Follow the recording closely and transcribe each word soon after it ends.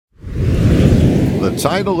The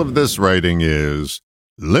title of this writing is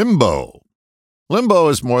Limbo. Limbo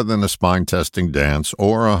is more than a spine-testing dance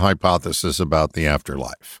or a hypothesis about the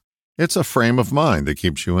afterlife. It's a frame of mind that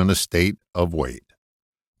keeps you in a state of wait.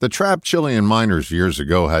 The trapped Chilean miners years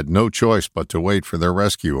ago had no choice but to wait for their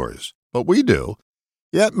rescuers, but we do.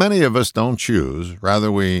 Yet many of us don't choose, rather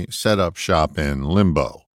we set up shop in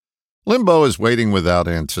limbo. Limbo is waiting without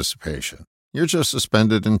anticipation. You're just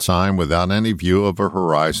suspended in time without any view of a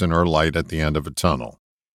horizon or light at the end of a tunnel.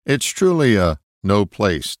 It's truly a no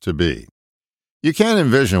place to be. You can't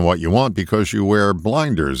envision what you want because you wear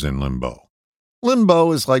blinders in limbo.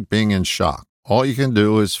 Limbo is like being in shock. All you can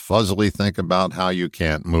do is fuzzily think about how you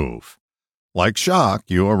can't move. Like shock,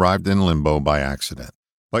 you arrived in limbo by accident,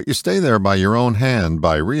 but you stay there by your own hand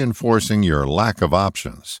by reinforcing your lack of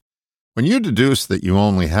options. When you deduce that you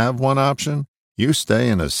only have one option, you stay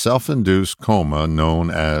in a self-induced coma known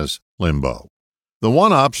as limbo. The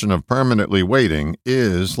one option of permanently waiting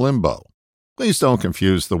is limbo. Please don't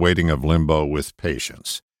confuse the waiting of limbo with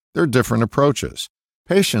patience. They're different approaches.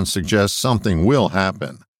 Patience suggests something will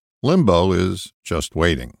happen. Limbo is just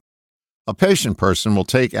waiting. A patient person will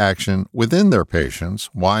take action within their patience,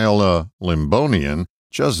 while a limbonian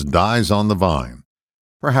just dies on the vine.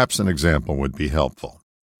 Perhaps an example would be helpful.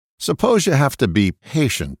 Suppose you have to be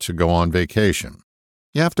patient to go on vacation.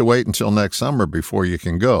 You have to wait until next summer before you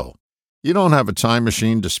can go. You don't have a time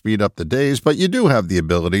machine to speed up the days, but you do have the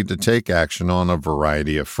ability to take action on a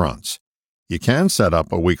variety of fronts. You can set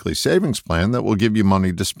up a weekly savings plan that will give you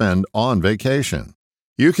money to spend on vacation.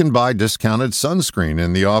 You can buy discounted sunscreen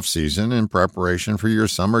in the off-season in preparation for your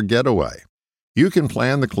summer getaway. You can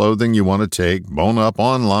plan the clothing you want to take, bone up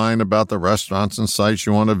online about the restaurants and sites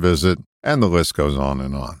you want to visit, and the list goes on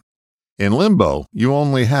and on. In limbo, you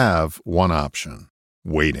only have one option: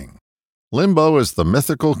 waiting. Limbo is the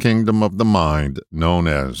mythical kingdom of the mind known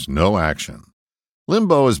as no action.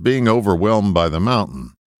 Limbo is being overwhelmed by the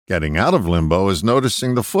mountain. Getting out of limbo is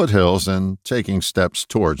noticing the foothills and taking steps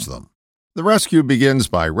towards them. The rescue begins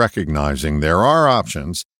by recognizing there are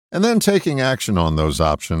options and then taking action on those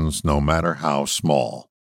options, no matter how small.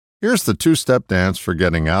 Here's the two-step dance for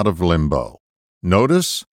getting out of limbo.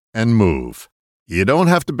 Notice and move. You don't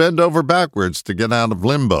have to bend over backwards to get out of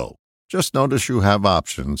limbo. Just notice you have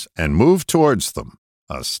options and move towards them,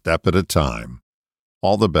 a step at a time.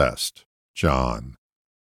 All the best, John.